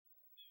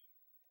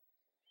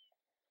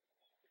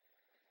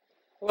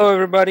Hello,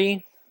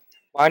 everybody.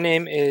 My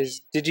name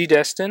is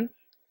DigiDestin,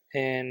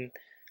 and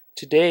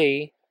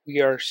today we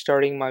are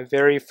starting my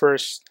very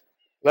first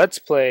Let's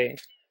Play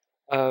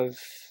of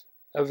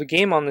a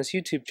game on this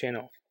YouTube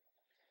channel.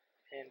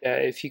 And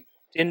if you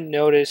didn't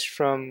notice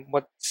from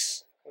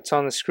what's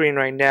on the screen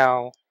right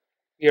now,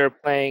 we are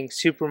playing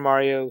Super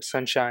Mario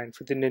Sunshine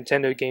for the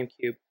Nintendo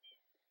Gamecube.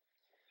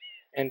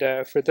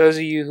 And for those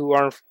of you who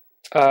aren't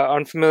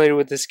unfamiliar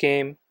with this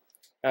game,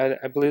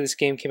 I believe this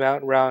game came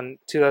out around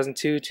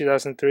 2002,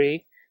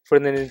 2003 for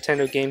the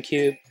Nintendo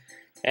Gamecube,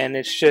 and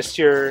it's just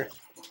your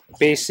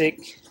basic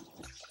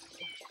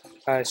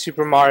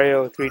Super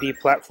Mario 3D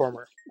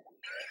platformer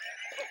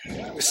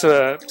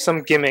with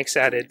some gimmicks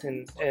added,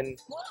 and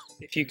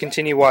if you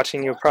continue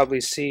watching, you'll probably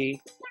see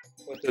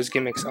what those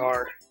gimmicks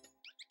are.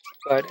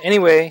 But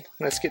anyway,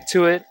 let's get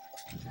to it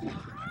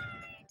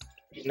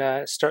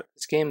and start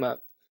this game up.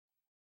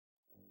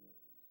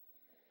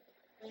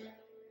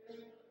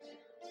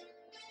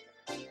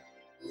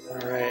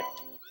 Alright,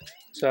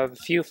 so I have a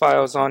few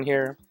files on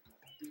here.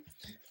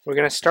 We're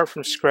going to start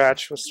from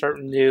scratch. We'll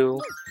start new.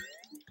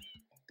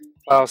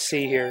 File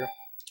C here.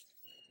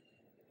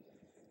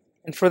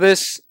 And for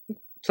this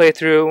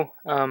playthrough,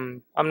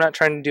 I'm not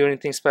trying to do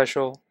anything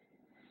special.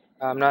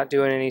 I'm not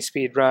doing any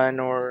speed run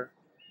or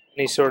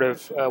any sort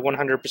of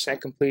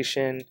 100%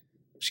 completion.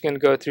 I'm just going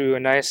to go through a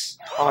nice,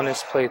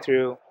 honest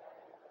playthrough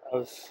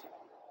of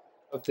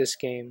this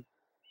game.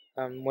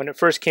 When it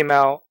first came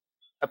out,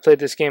 I played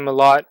this game a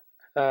lot.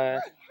 I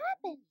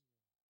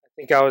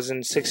think I was in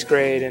 6th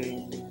grade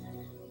and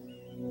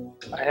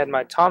I had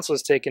my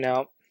tonsils taken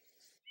out,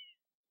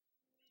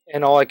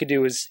 and all I could do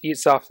was eat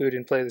soft food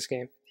and play this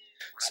game.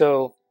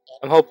 So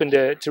I'm hoping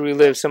to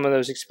relive some of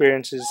those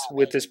experiences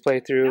with this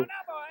playthrough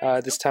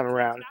this time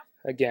around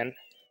again.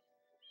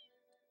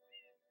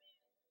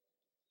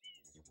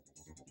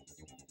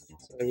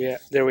 So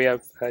there we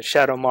have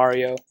Shadow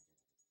Mario.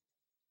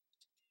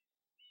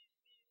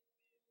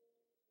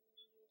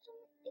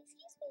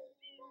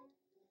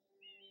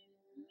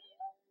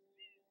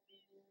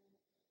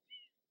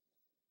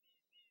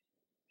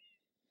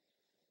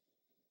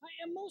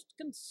 I am most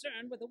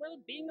concerned with the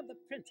well-being of the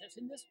princess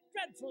in this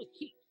dreadful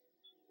heat.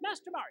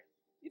 Master Mario,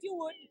 if you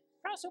would,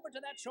 cross over to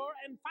that shore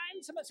and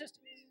find some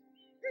assistance.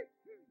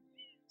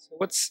 So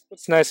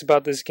what's nice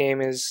about this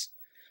game is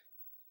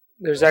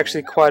there's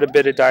actually quite a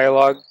bit of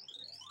dialogue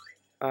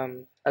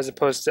as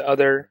opposed to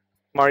other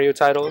Mario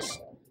titles.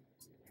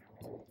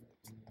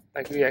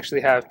 Like, we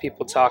actually have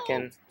people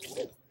talking.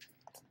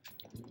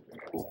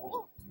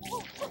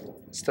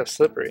 Stuff's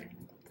slippery.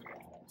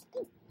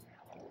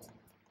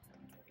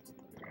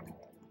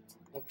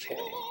 Okay.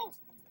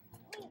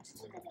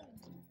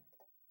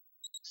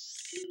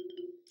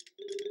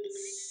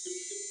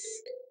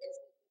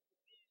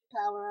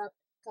 Power up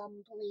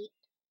complete.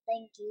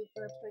 Thank you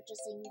for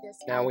purchasing this.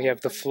 Now we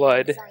have the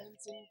flood,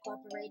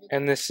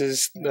 and this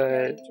is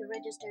the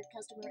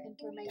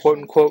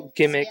quote-unquote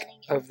gimmick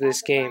of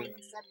this game.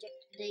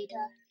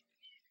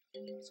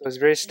 So it's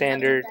very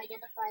standard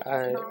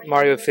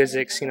Mario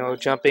physics, you know,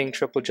 jumping,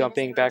 triple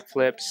jumping,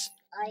 backflips.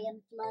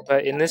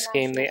 But in this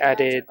game, they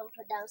added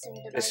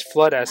this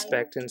flood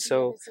aspect, and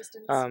so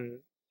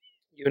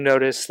you'll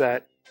notice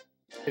that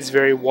it's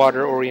very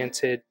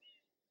water-oriented,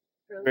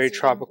 very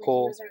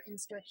tropical,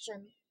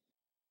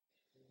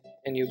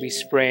 and you'll be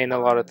spraying a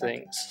lot of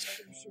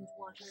things.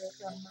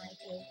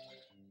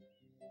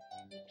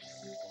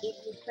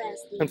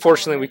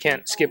 Unfortunately, we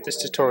can't skip this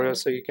tutorial,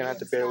 so you're going to have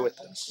to bear with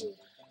us.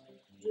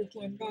 You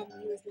can then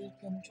use the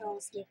control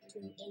stick to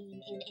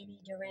aim in any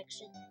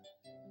direction.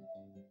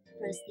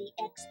 Press the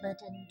X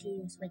button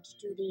to switch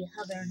to the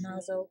hover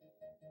nozzle.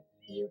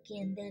 You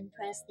can then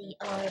press the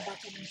R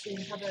button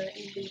to hover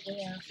in the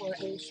air for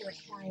a short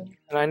time.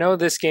 And I know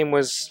this game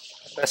was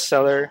a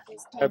bestseller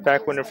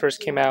back when it first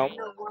came out.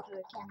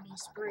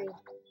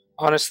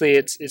 Honestly,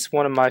 it's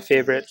one of my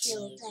favorites,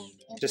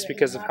 just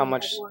because of how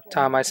much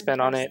time I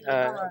spent on it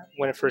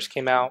when it first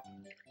came out.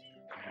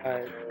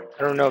 I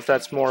don't know if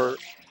that's more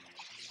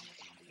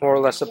or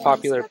less a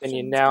popular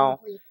opinion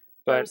now,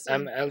 but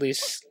I'm at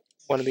least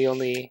one of the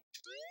only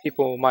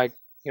people in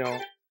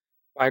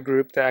my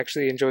group that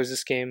actually enjoys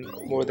this game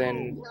more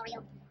than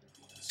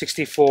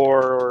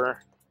 64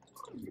 or,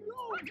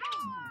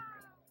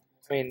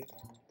 I mean,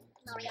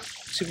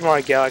 Super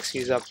Mario Galaxy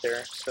is up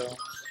there. So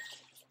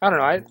I don't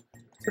know, I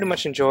pretty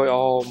much enjoy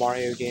all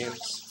Mario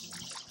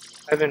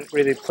games. I haven't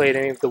really played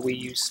any of the Wii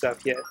U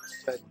stuff yet,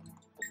 but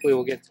hopefully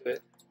we'll get to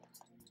it.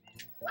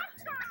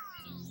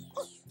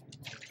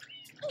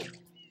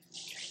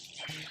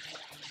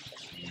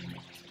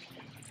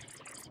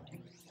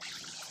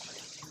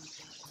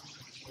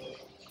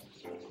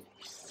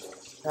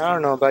 I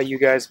don't know about you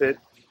guys, but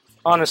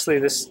honestly,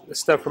 this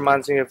stuff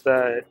reminds me of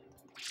the.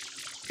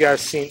 You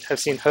guys have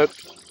seen Hook?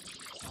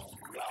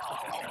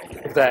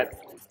 Of that,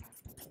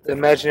 the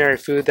imaginary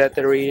food that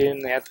they're eating.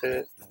 They have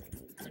the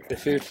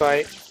food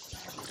fight.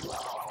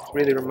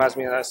 Really reminds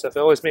me of that stuff. It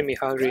always made me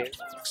hungry. And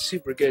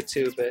super good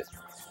too, but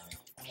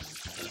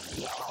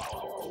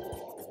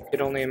I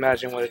could only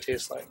imagine what it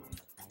tastes like.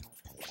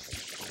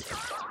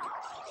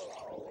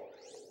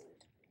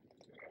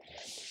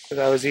 So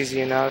that was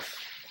easy enough.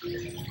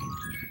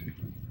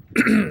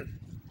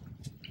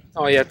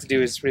 All you have to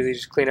do is really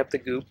just clean up the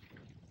goop.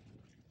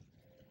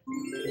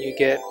 And you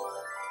get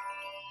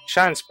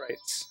shine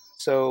sprites.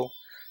 So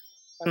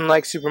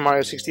unlike Super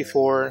Mario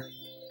 64,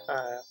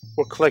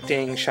 we're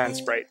collecting shine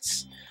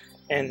sprites.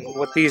 And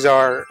what these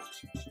are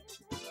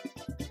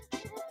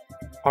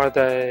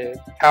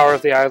the power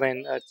of the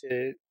island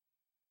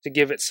to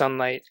give it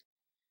sunlight.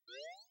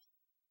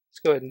 Let's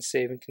go ahead and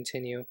save and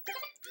continue.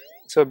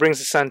 So it brings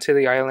the sun to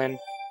the island,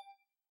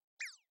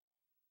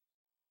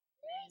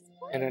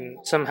 and then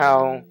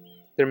somehow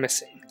they're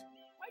missing.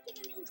 Quite an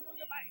unusual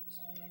device.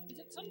 Is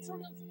it some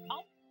sort of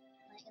pump?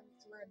 I am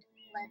Flood.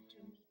 Glad to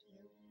meet you.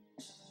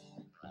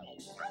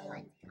 Someone's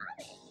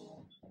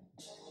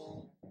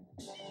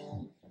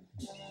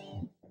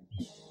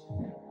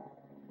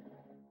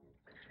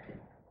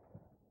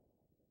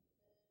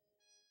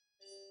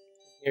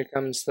Here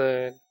comes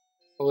a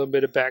little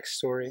bit of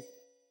backstory.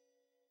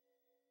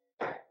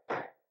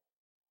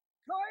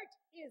 Court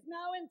is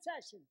now in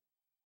session.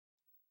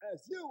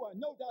 As you are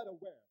no doubt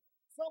aware,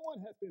 someone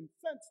has been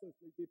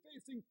senselessly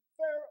defacing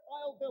Fair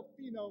Isle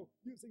Delfino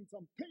using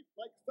some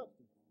paint-like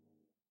substance.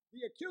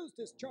 The accused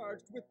is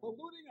charged with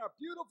polluting our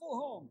beautiful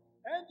home,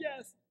 and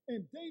yes,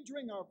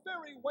 endangering our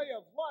very way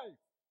of life.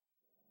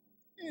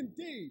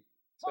 Indeed.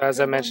 So as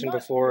I mentioned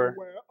before,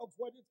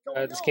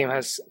 this game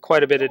has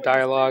quite a bit of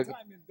dialogue.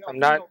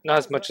 Not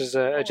as much as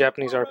a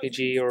Japanese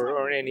RPG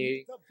or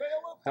any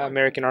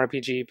American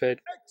RPG, but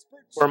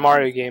for a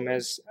Mario game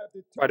has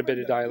quite a bit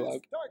of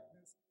dialogue.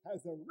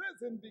 Has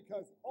arisen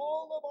because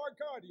all of our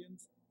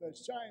guardians, the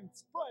Shine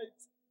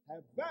Sprites,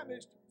 have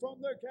vanished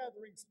from their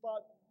gathering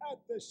spot at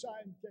the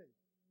Shine Gate.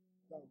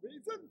 The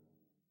reason?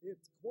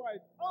 It's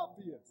quite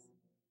obvious.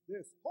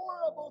 This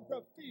horrible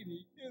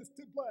graffiti is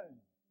to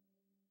blame.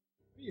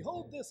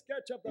 Behold this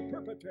sketch of the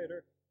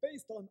perpetrator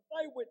based on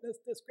eyewitness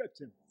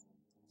descriptions.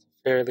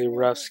 Fairly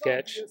rough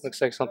sketch.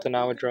 Looks like something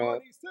I would draw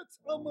up. Sits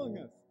among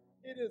us.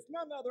 It is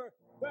none other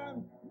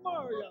than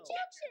Mario.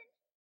 Objection!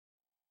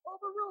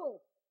 Overruled.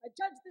 I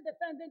judge the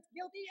defendant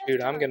guilty as Dude,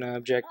 I'm charged. gonna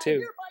object I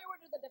too. hereby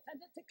order the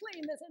defendant to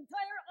clean this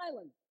entire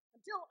island.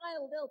 Until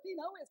Isle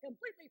Delfino is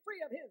completely free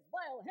of his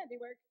vile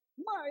handiwork,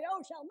 Mario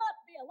shall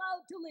not be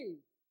allowed to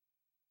leave.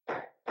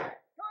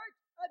 Court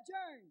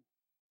adjourned.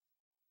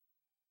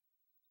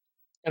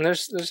 And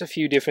there's a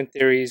few different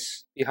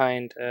theories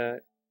behind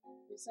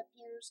This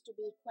appears to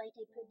be quite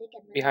a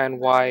predicament. behind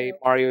why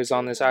Mario is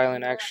on this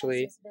island.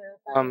 Actually,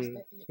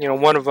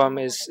 one of them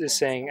is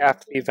saying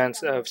after the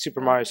events of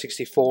Super Mario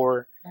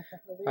 64,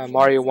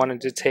 Mario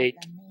wanted to take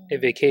a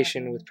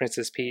vacation with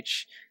Princess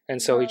Peach,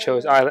 and so he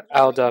chose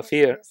Isle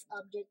Delfino.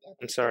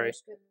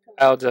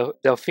 Isle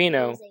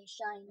Delfino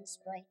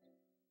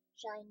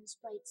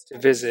to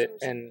visit,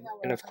 and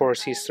of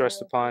course he's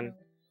thrust upon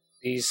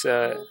these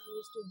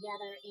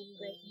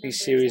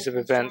series of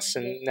events,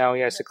 and now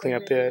he has to clean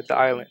up the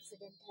island.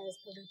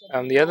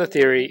 The other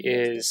theory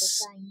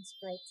is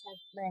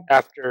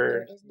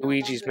after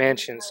Luigi's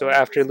Mansion. So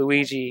after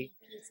Luigi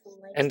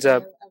ends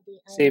up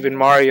saving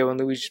Mario in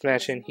Luigi's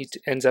Mansion, he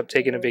ends up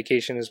taking a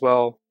vacation as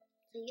well,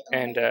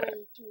 and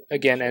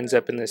again ends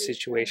up in this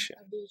situation.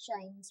 The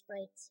Shine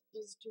Sprites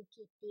is to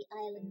keep the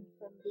island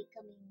from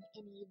becoming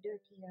any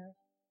dirtier.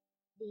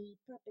 The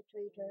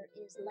perpetrator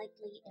is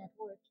likely at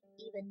work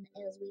even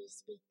as we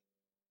speak,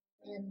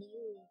 and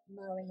you,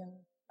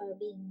 Mario, are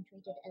being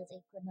treated as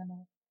a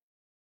criminal.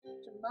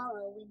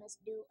 Tomorrow we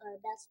must do our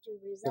best to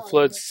resolve The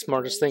Flood's the this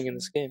smartest thing in situation.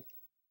 this game.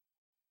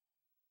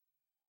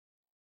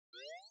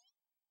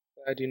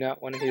 I do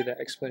not want to hear that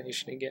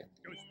explanation again.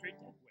 Go straight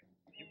that way.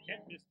 You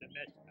can't miss the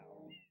mess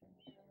now.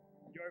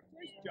 Your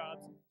first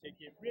job's to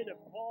get rid of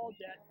all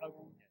that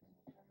ugliness.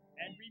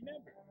 And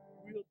remember,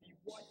 we'll be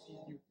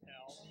watching you,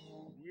 pal.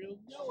 We'll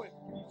know if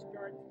you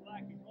start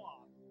slacking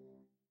off.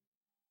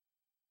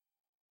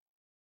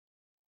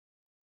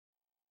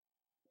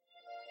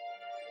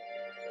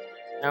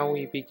 Now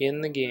we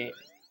begin the game.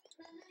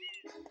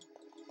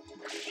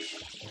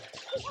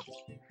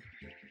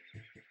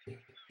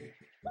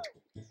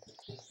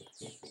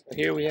 So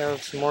here we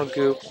have some more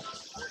goop.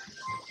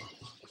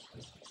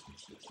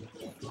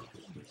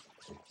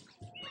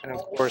 And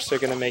of course they're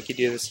going to make you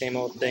do the same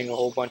old thing a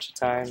whole bunch of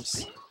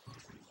times.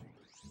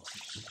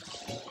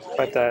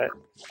 But the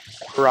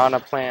piranha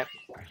plant,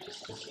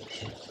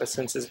 but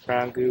since it's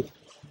brown goop,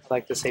 I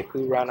like to say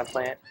piranha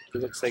plant. It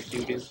looks like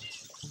doo-doo.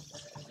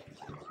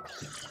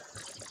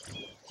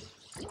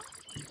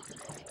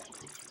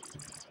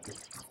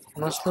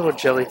 Most little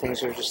jelly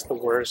things are just the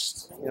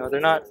worst. You know, they're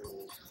not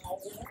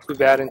too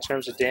bad in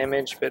terms of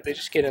damage, but they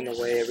just get in the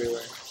way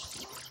everywhere.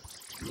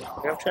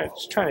 I'm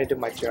just trying to do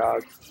my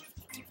job.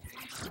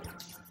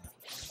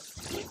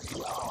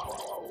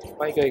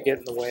 Why you gotta get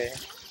in the way?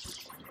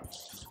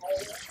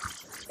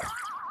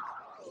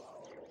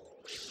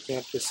 Bring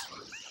up this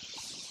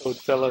old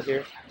fellow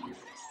here.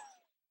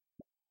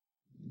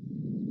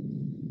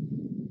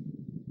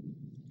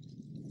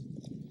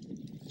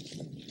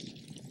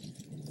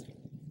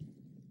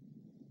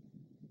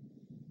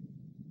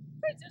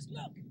 Princess,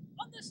 look!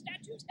 On the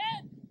statue's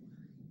head!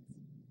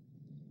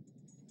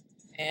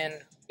 And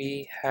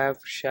we have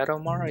Shadow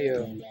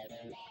Mario.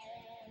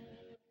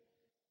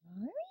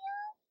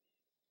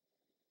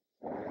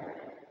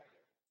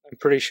 I'm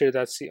pretty sure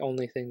that's the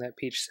only thing that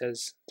Peach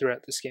says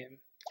throughout this game.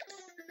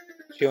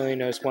 She only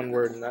knows one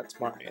word, and that's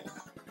Mario.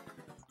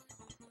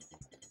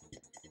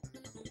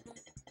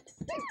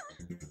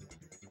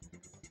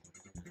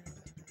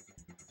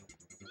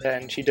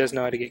 And she does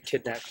know how to get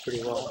kidnapped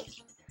pretty well.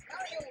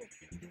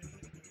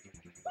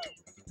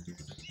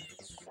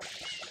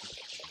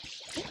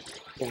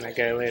 Getting that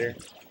guy later.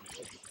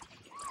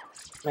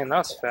 Man, that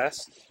was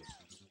fast.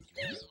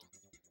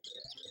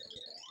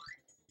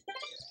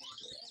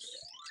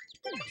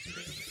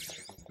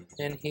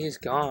 And he's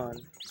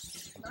gone.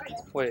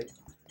 Wait.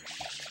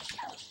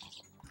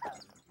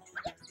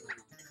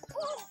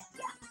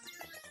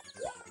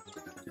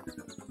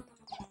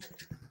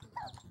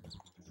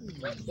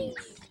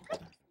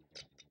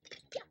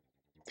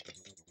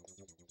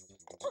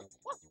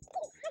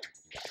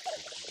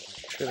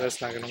 Sure,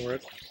 that's not gonna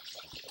work.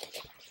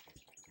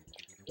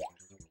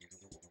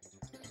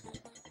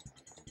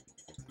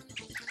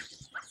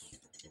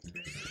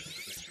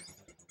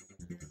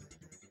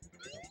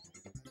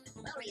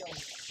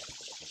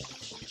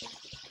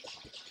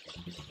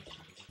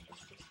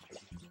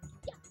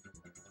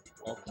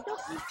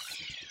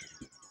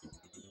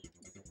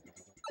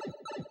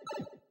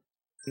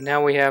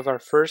 Now we have our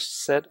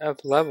first set of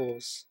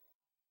levels.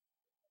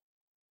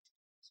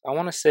 So I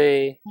want to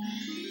say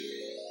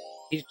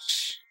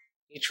each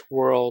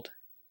world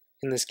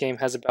in this game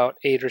has about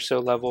 8 or so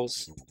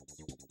levels.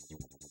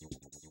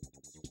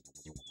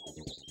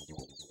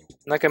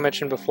 Like I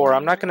mentioned before,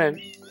 I'm not going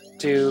to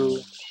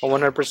do a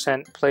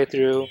 100%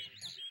 playthrough,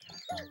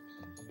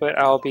 but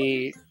I'll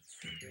be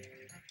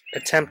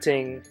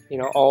attempting,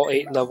 all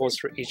 8 levels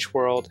for each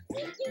world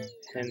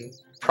and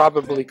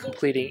probably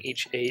completing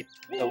each 8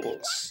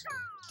 levels.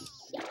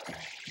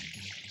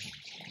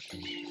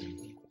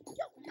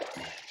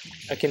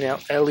 I can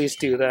at least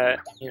do that,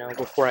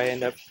 before I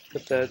end up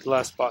with the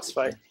last boss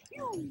fight.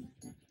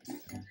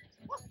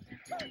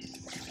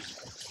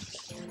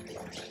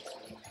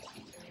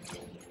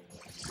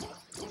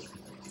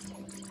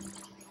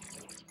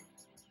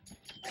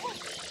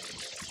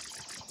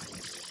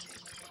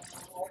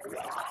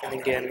 And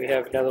again, we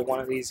have another one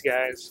of these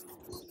guys.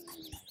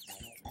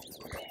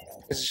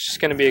 This is just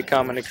going to be a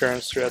common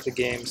occurrence throughout the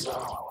game,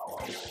 so.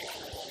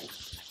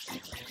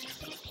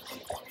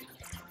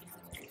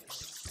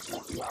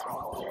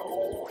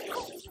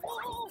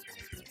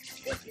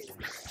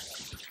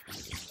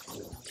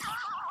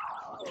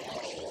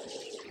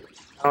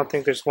 I don't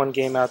think there's one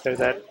game out there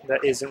that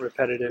isn't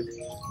repetitive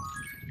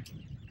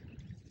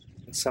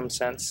in some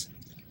sense.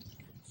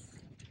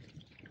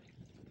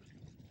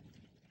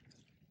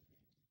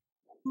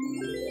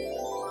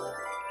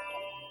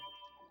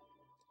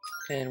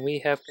 And we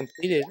have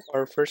completed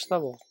our first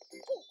level.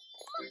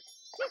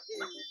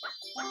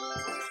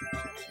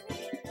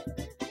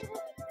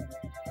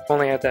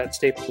 Only had that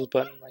staples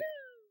button, like,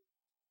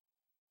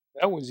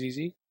 that was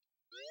easy.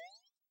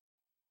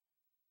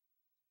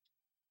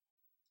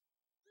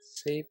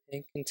 Save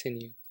and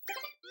continue.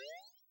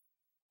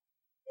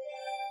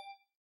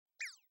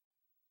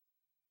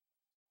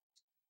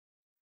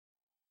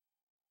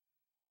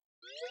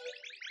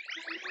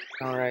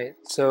 Alright,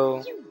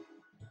 so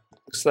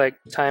looks like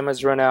time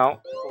has run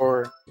out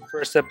for the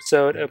first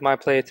episode of my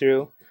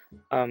playthrough.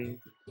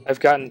 I've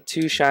gotten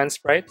 2 shine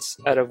sprites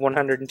out of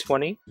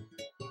 120.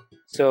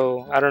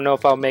 So I don't know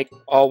if I'll make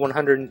all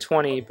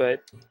 120,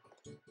 but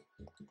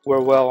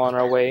we're well on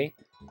our way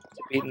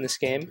to beating this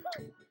game.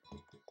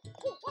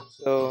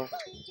 So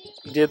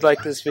if you did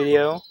like this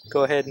video,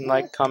 go ahead and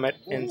like, comment,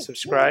 and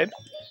subscribe.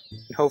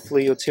 And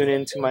hopefully you'll tune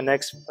in to my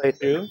next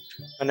playthrough,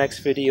 my next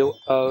video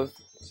of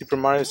Super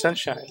Mario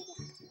Sunshine.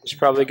 There's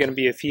probably going to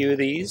be a few of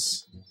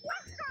these,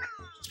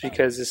 just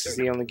because this is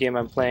the only game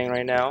I'm playing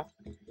right now.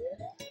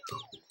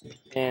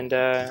 And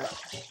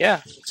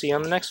yeah, see you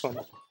on the next one.